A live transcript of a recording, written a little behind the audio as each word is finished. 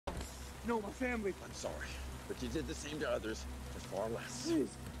No, my family. I'm sorry, but you did the same to others for far less. Please.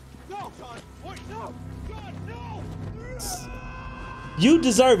 No, John. Wait, no. John, no. You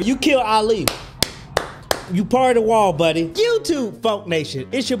deserve it. You kill Ali. You part of the wall, buddy. YouTube, Funk Nation.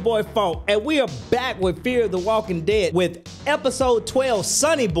 It's your boy Funk, and we are back with Fear of the Walking Dead with episode 12,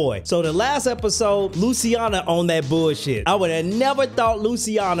 Sonny Boy. So the last episode, Luciana on that bullshit. I would have never thought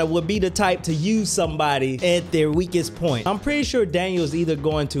Luciana would be the type to use somebody at their weakest point. I'm pretty sure Daniel's either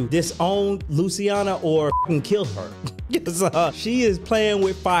going to disown Luciana or kill her. Because she is playing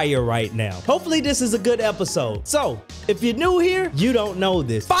with fire right now. Hopefully this is a good episode. So, if you're new here, you don't know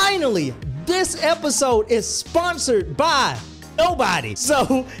this. Finally, this episode is sponsored by nobody.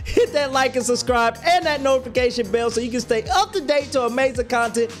 So hit that like and subscribe and that notification bell so you can stay up to date to amazing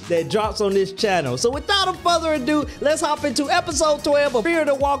content that drops on this channel. So without further ado, let's hop into episode 12 of Fear of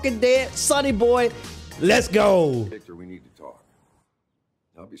the Walking Dead, Sonny Boy. Let's go. Victor, we need to talk.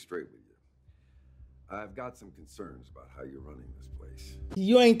 I'll be straight with you. I've got some concerns about how you're running this place.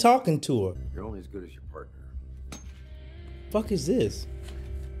 You ain't talking to her. You're only as good as your partner. Fuck is this?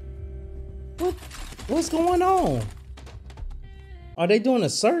 What's going on? Are they doing a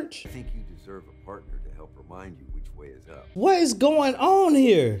search? I think you deserve a partner to help remind you which way is up. What is going on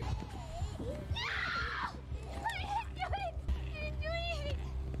here?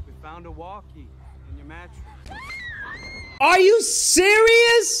 We found a walkie in your mattress. Are you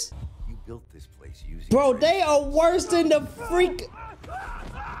serious? You built this place using... Bro, they are worse than the freak.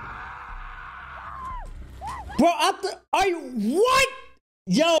 Bro, are you, what?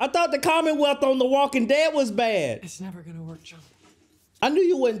 Yo, I thought the Commonwealth on The Walking Dead was bad. It's never gonna work, John. I knew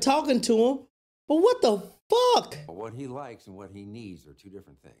you wasn't talking to him, but what the fuck? What he likes and what he needs are two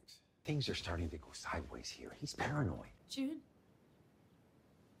different things. Things are starting to go sideways here. He's paranoid. Jude?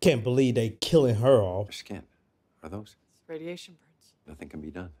 Can't believe they killing her off. Her skin. Are those? It's radiation burns. Nothing can be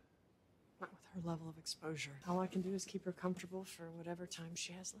done. Not with her level of exposure. All I can do is keep her comfortable for whatever time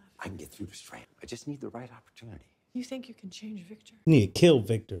she has left. I can get through to Strand. I just need the right opportunity. You think you can change Victor? You need to kill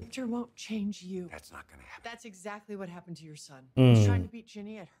Victor. Victor won't change you. That's not gonna happen. That's exactly what happened to your son. He was trying to beat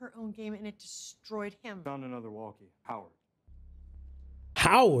Ginny at her own game and it destroyed him. Found another walkie. Howard.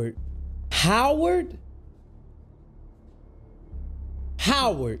 Howard? Howard?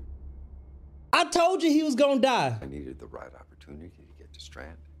 Howard. I told you he was gonna die. I needed the right opportunity to get to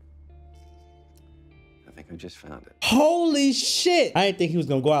Strand. I think I just found it. Holy shit. I didn't think he was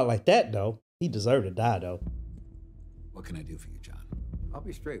gonna go out like that though. He deserved to die though. What can I do for you, John? I'll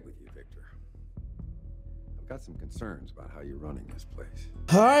be straight with you, Victor. I've got some concerns about how you're running this place.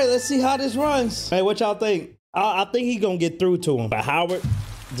 All right, let's see how this runs. Hey, what y'all think? I think he's gonna get through to him, but Howard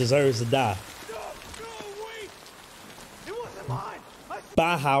deserves to die. No, wait! It wasn't mine!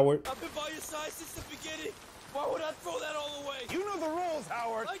 Bye, Howard. I've been by your side since the beginning. Why would I throw that all away? You know the rules,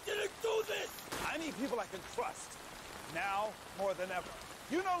 Howard. I didn't do this! I need people I can trust. Now more than ever.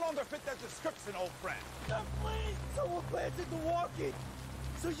 You no longer fit that description, old friend. Now, please! Someone planted the walkie!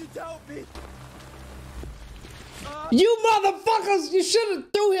 So you doubt me? You motherfuckers! You should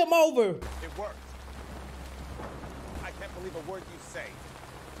have threw him over. It worked. I can't believe a word you say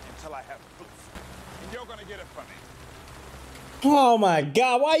until I have proof. And you're gonna get it from me. Oh my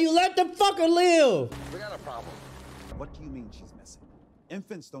God, why you let the fucker live? We got a problem. What do you mean she's missing?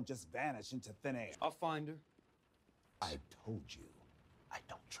 Infants don't just vanish into thin air. I'll find her. I told you, I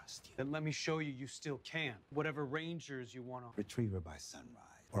don't trust you. Then let me show you still can. Whatever rangers you want to. Retrieve her by sunrise,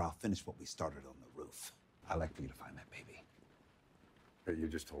 or I'll finish what we started on the roof. I'd like for you to find that baby. But you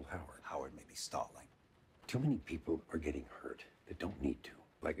just told Howard. Howard may be stalling. Too many people are getting hurt that don't need to.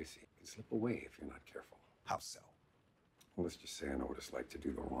 Legacy can slip away if you're not careful. How so? Well, let's just say I know what it's like to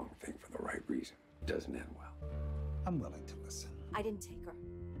do the wrong thing for the right reason. It doesn't end well. I'm willing to listen. I didn't take her.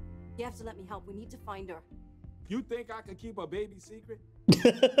 You have to let me help. We need to find her. You think I could keep a baby secret?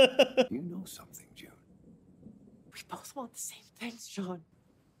 You know something, June. We both want the same things, John.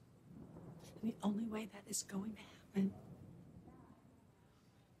 And the only way that is going to happen.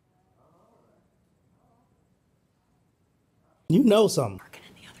 You know something. Morgan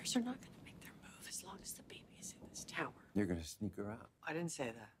and the others are not going to make their move as long as the baby is in this tower. You're gonna sneak her out. I didn't say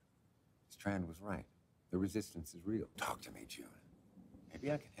that. Strand was right. The resistance is real. Talk to me, June.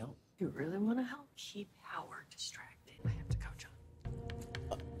 Maybe I can help. You really want to help? Keep Howard distracted. I have to go,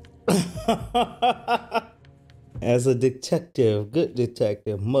 John. As a detective, good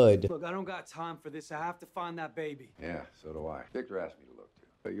detective, Mud. Look, I don't got time for this. I have to find that baby. Yeah, so do I. Victor asked me to look too.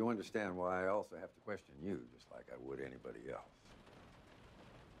 But you understand why I also have to question you, just like I would anybody else.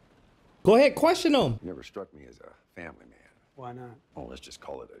 Go ahead, question him. You never struck me as a family man. Why not? Well, let's just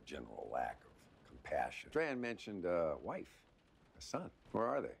call it a general lack of compassion. Strand mentioned a wife, a son. Where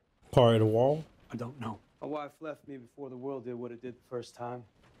are they? Part of the wall? I don't know. My wife left me before the world did what it did the first time.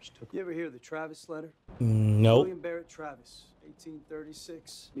 She took. You ever hear the Travis letter? Nope. William Barrett Travis,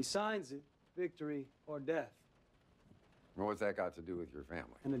 1836. He signs it, victory or death. Well, what's that got to do with your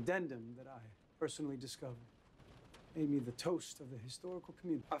family? An addendum that I personally discovered. Made me the toast of the historical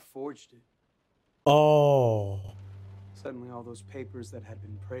community. I forged it. Oh. Suddenly all those papers that had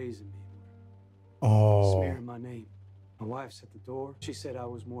been praising me Oh. were smearing my name. My wife's at the door. She said I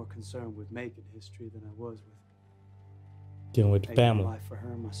was more concerned with making history than I was with Dealing with the making a family. life for her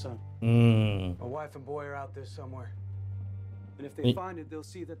and my son. My wife and boy are out there somewhere. And if they find it, they'll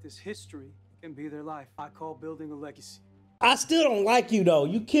see that this history can be their life. I call building a legacy. I still don't like you though.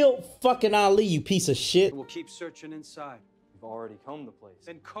 You killed fucking Ali, you piece of shit. We'll keep searching inside. We've already combed the place.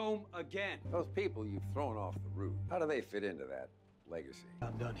 Then comb again. Those people you've thrown off the roof, how do they fit into that legacy?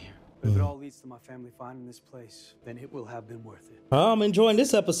 I'm done here. But if it all leads to my family finding this place, then it will have been worth it. I'm enjoying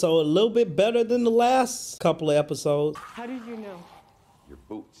this episode a little bit better than the last couple of episodes. How did you know? Your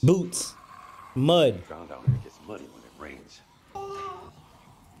boots. Boots. Mud. Ground down here gets muddy when it rains.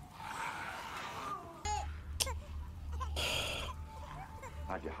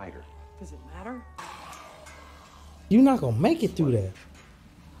 How'd you hide her? Does it matter? You're not gonna make it through that.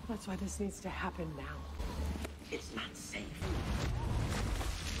 That's why this needs to happen now. It's not safe.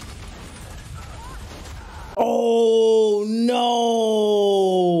 Oh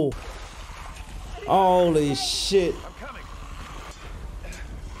no! Holy shit. I'm coming.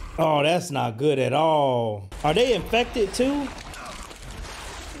 Oh, that's not good at all. Are they infected too?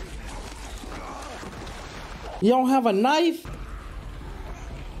 You don't have a knife?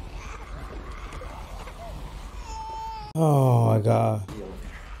 Oh my God.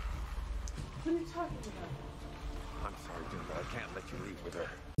 What are you talking about? I'm sorry, dude, but I can't let you leave with her.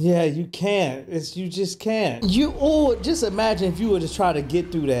 Yeah, you can't. You just can't. Just imagine if you were to try to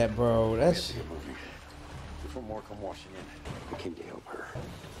get through that, bro. That's. Before more come washing in, I came to help her.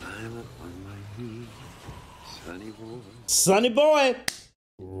 I'm up on my knees, Sonny boy. Sonny boy.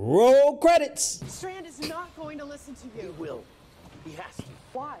 Roll credits. Strand is not going to listen to you. He will. He has to.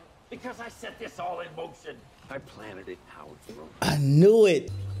 Why? Because I set this all in motion. I planted it how it's thrown. I knew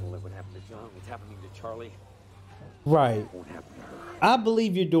it. Don't let what happened to John. What's happening to Charlie Right. won't happen to her. I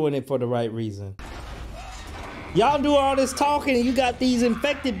believe you're doing it for the right reason. Y'all do all this talking and you got these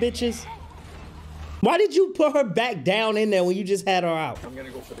infected bitches. Why did you put her back down in there when you just had her out? I'm gonna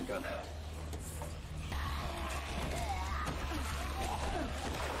go for the gun.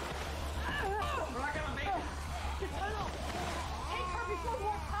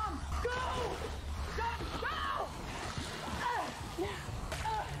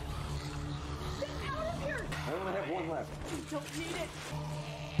 I only have one left. Don't need it.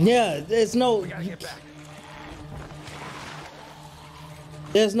 Yeah, there's no. Gotta get back.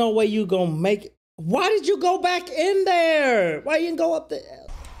 There's no way you gonna make it. Why did you go back in there? Why you didn't go up there?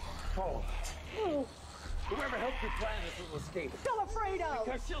 Oh. Whoever helped you plan this will escape. I'm afraid of.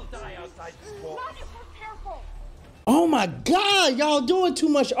 Because she'll die outside this wall. Not if we're careful. Oh my God, y'all doing too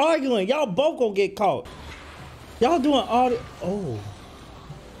much arguing. Y'all both gonna get caught. Y'all doing all the. Oh.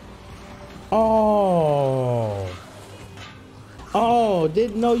 Oh. Oh,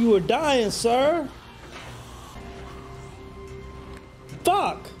 didn't know you were dying, sir.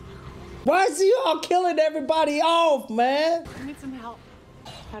 Fuck. Why is he all killing everybody off, man? I need some help.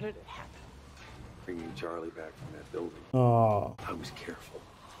 How did it happen? Bringing Charlie back from that building. Oh. I was careful.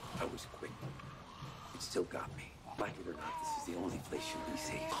 I was quick. It still got me. Like it or not, this is the only place she'll be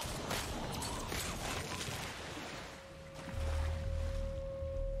safe.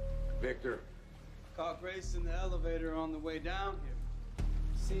 Victor. Caught Grace in the elevator on the way down here.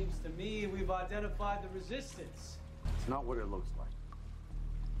 Seems to me we've identified the resistance. It's not what it looks like.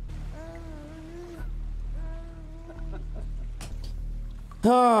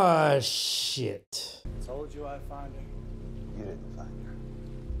 Oh, shit. Told you I'd find her. You didn't find her.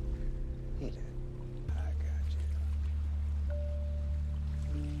 He did. I got you.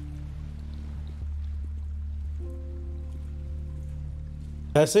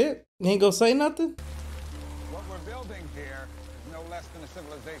 That's it? You ain't gonna say nothing? What we're building here is no less than a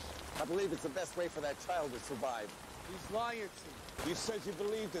civilization. I believe it's the best way for that child to survive. He's lying to you. You said you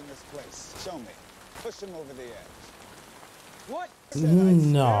believed in this place. Show me. Push him over the edge. What?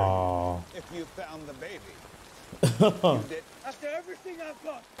 No. If you found the baby. You did. After everything I've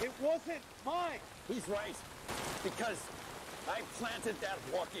done, it wasn't mine. He's right. Because I planted that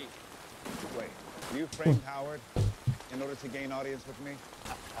walkie. Wait, you framed Howard in order to gain audience with me?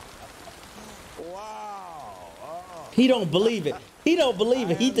 Wow. Oh. He don't believe it. He don't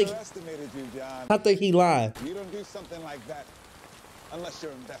believe it. He think. I underestimated you, John. I think he lying. You don't do something like that unless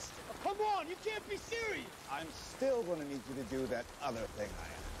you're invested. Come on, you can't be serious. I'm still going to need you to do that other thing I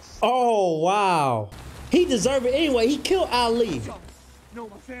asked. Oh, wow. He deserved it anyway. He killed Ali. No,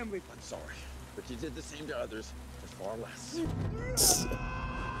 my family. I'm sorry, but you did the same to others for far less.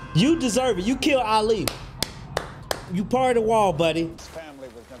 You deserve it. You killed Ali. You part of the wall, buddy. His family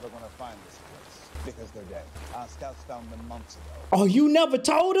was never going to find this place because they're dead. Our scouts found them months ago. Oh, you never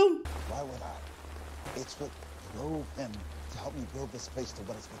told him? Why would I? It's what drove him to help me build this place to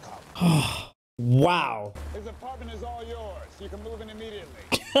what it's become. Wow. His apartment is all yours. You can move in immediately.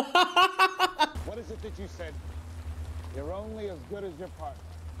 What is it that you said? You're only as good as your partner.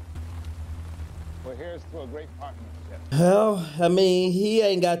 Well, here's to a great partnership. Well, I mean, he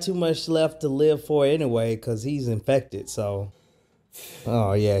ain't got too much left to live for anyway, because he's infected, so.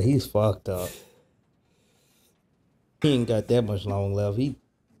 Oh, yeah, he's fucked up. He ain't got that much long left.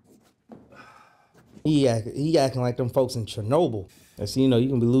 He acting like them folks in Chernobyl. That's, you know, you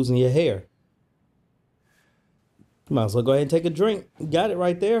can be losing your hair. You might as well go ahead and take a drink. You got it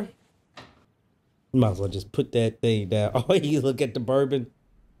right there. You might as well just put that thing down. Oh, you look at the bourbon.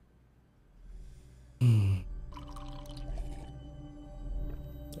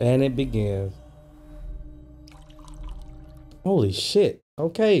 And it begins. Holy shit.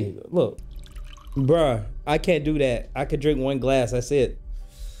 Okay, look. Bruh, I can't do that. I could drink one glass, that's it.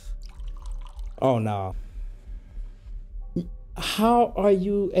 Oh, no. How are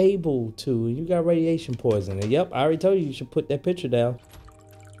you able to? You got radiation poisoning. Yep, I already told you should put that picture down.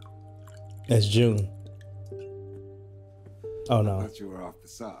 That's June. Oh, no. I thought you were off the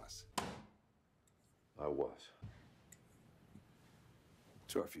sauce. I was.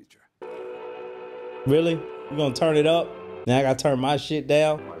 To our future. Really? You gonna turn it up? Now I gotta turn my shit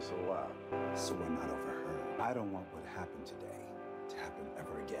down? Why so loud? So we're not overheard. I don't want what happened today to happen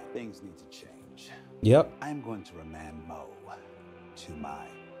ever again. Things need to change. Yep. I'm going to remand Mo to my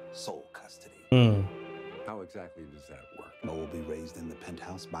sole custody. How exactly does that work? Mo will be raised in the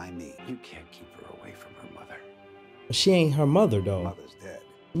penthouse by me. You can't keep her away from her mother. She ain't her mother, though. Mother's dead.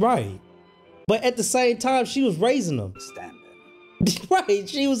 Right. But at the same time, she was raising them. Stand-in. Right,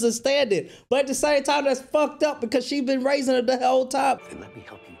 she was a stand-in. But at the same time, that's fucked up because she been raising her the whole time. Then let me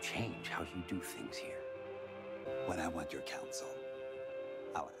help you change how you do things here. When I want your counsel,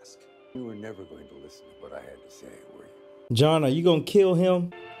 I'll ask. You were never going to listen to what I had to say, were you? John, are you gonna kill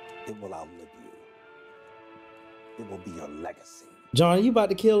him? It will outlive you. It will be your legacy. John, are you about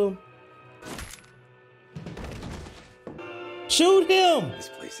to kill him? Shoot him! This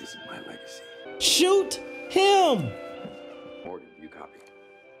place isn't my legacy. Shoot him! Morgan, you copy?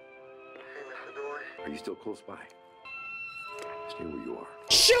 Hey, Mr. Dorie. Are you still close by? Stay where you are.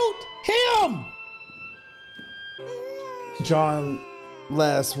 Shoot him! John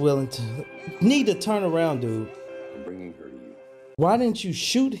Last Wellington. Need to turn around, dude. I'm bringing her to you. Why didn't you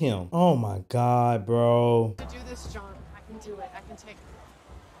shoot him? Oh my God, bro. To do this, John. I can do it. I can take it.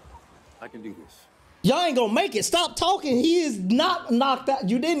 I can do this. Y'all ain't gonna make it. Stop talking. He is not knocked out.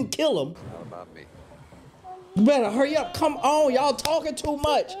 You didn't kill him. It's not about me. You better hurry up. Come on. Y'all talking too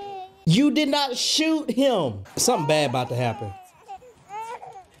much. You did not shoot him. Something bad about to happen.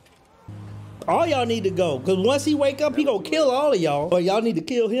 All y'all need to go. Because once he wake up, he gonna kill all of y'all. Or y'all need to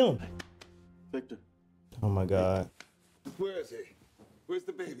kill him. Victor. Oh my God. Where is he? Where's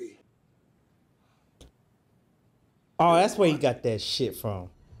the baby? Oh, that's where he got that shit from.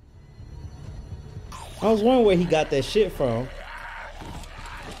 I was wondering where he got that shit from.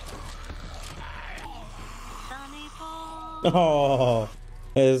 Oh,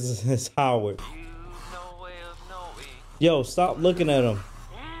 it's Howard. Yo, stop looking at him.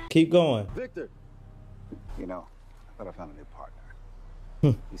 Keep going. Victor. You know, I thought I found a new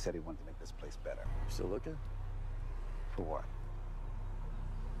partner. He said he wanted to make this place better. You still looking? For what?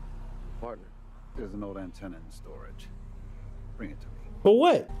 Partner. There's an old antenna in storage. Bring it to me. For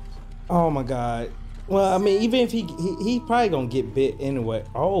what? Oh my God. Well, I mean, even if he probably gonna get bit anyway.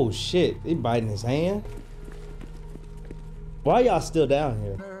 Oh shit, he biting his hand. Why y'all still down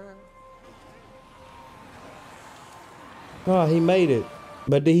here? Oh, he made it.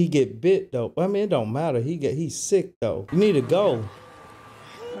 But did he get bit though? I mean, it don't matter. He's sick though. You need to go.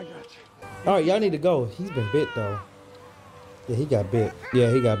 I got you. All right, y'all need to go. He's been bit though. Yeah, he got bit.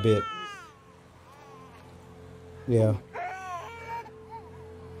 Yeah, he got bit. Yeah.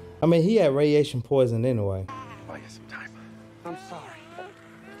 I mean, he had radiation poison anyway. Buy you some time. I'm sorry.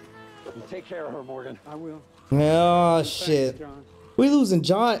 You take care of her, Morgan. I will. Oh shit. Thanks, John. We losing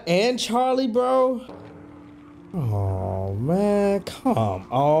John and Charlie, bro. Oh man,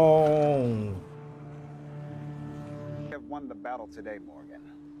 come on. We have won the battle today, Morgan.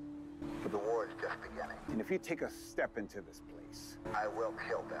 But The war is just beginning. And if you take a step into this place, I will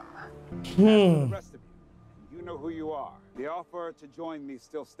kill them. the rest of you, you know who you are. The offer to join me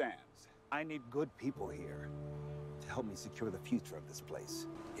still stands. I need good people here to help me secure the future of this place.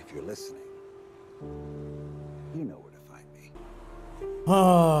 If you're listening, you know where to find me.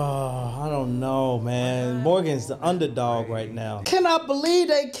 Oh, I don't know, man. Morgan's the underdog right now. Cannot believe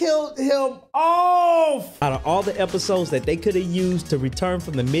they killed him off. Out of all the episodes that they could have used to return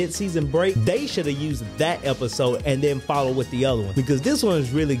from the mid-season break, they should have used that episode and then follow with the other one, because this one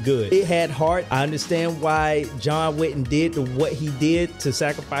is really good. It had heart. I understand why John Witten did what he did to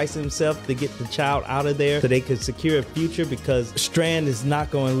sacrifice himself to get the child out of there so they could secure a future, because Strand is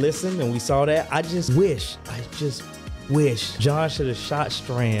not going to listen, and we saw that. I just wish John should have shot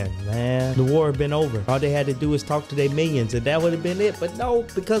Strand, man. The war had been over. All they had to do is talk to their minions, and that would have been it. But no,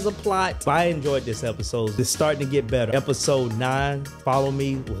 because of plot. I enjoyed this episode. It's starting to get better. Episode 9, Follow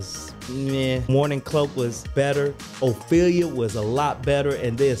Me, was meh. Morning Cloak was better. Ophelia was a lot better.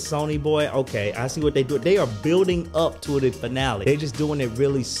 And then Sonny Boy, okay, I see what they do. They are building up to the finale. They're just doing it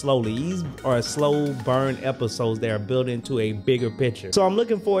really slowly. These are slow burn episodes that are building to a bigger picture. So I'm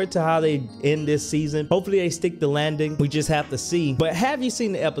looking forward to how they end this season. Hopefully they stick the landing. We just have to see. But have you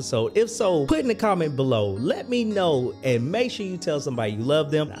seen the episode? If so, put in the comment below. Let me know, and make sure you tell somebody you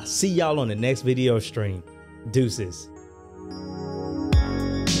love them. I'll see y'all on the next video stream. Deuces.